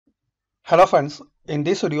Hello friends, in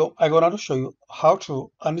this video I'm going to show you how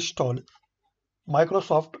to uninstall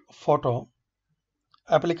Microsoft Photo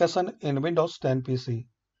application in Windows 10 PC.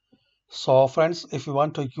 So friends, if you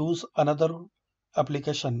want to use another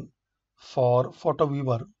application for photo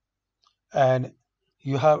viewer and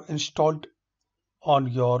you have installed on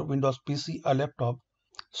your Windows PC or laptop,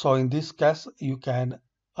 so in this case you can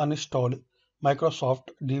uninstall Microsoft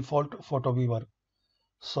default photo viewer.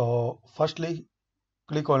 So firstly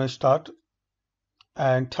click on start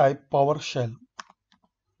and type PowerShell.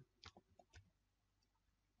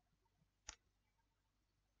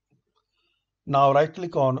 Now right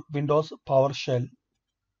click on Windows PowerShell,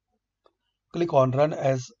 click on Run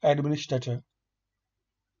as Administrator.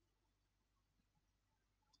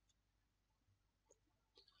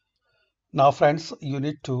 Now friends, you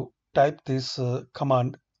need to type this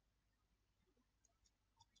command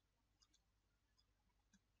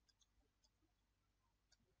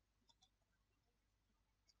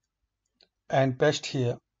and paste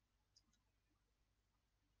here.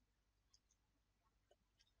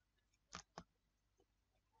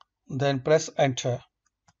 Then press enter.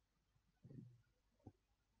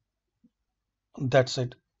 That's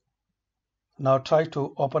it. Now try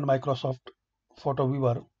to open Microsoft Photo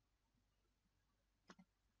Viewer.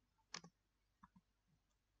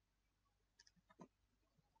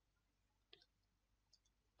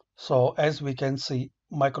 So as we can see,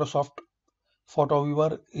 Microsoft Photo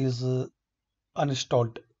Viewer is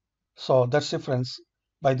uninstalled. So that's it friends.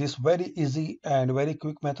 By this very easy and very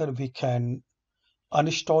quick method, we can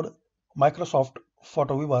uninstall Microsoft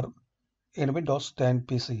Photo Viewer in Windows 10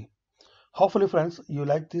 PC. Hopefully friends, you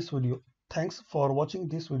like this video. Thanks for watching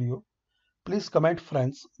this video. Please comment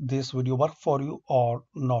friends, this video work for you or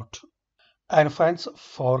not. And friends,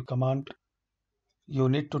 for command, you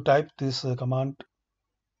need to type this command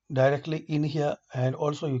directly in here, and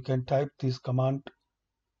also you can type this command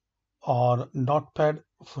on notepad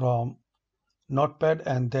from notepad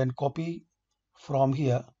and then copy from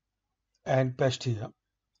here and paste here.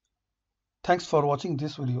 Thanks for watching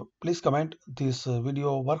this video. Please comment this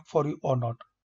video work for you or not.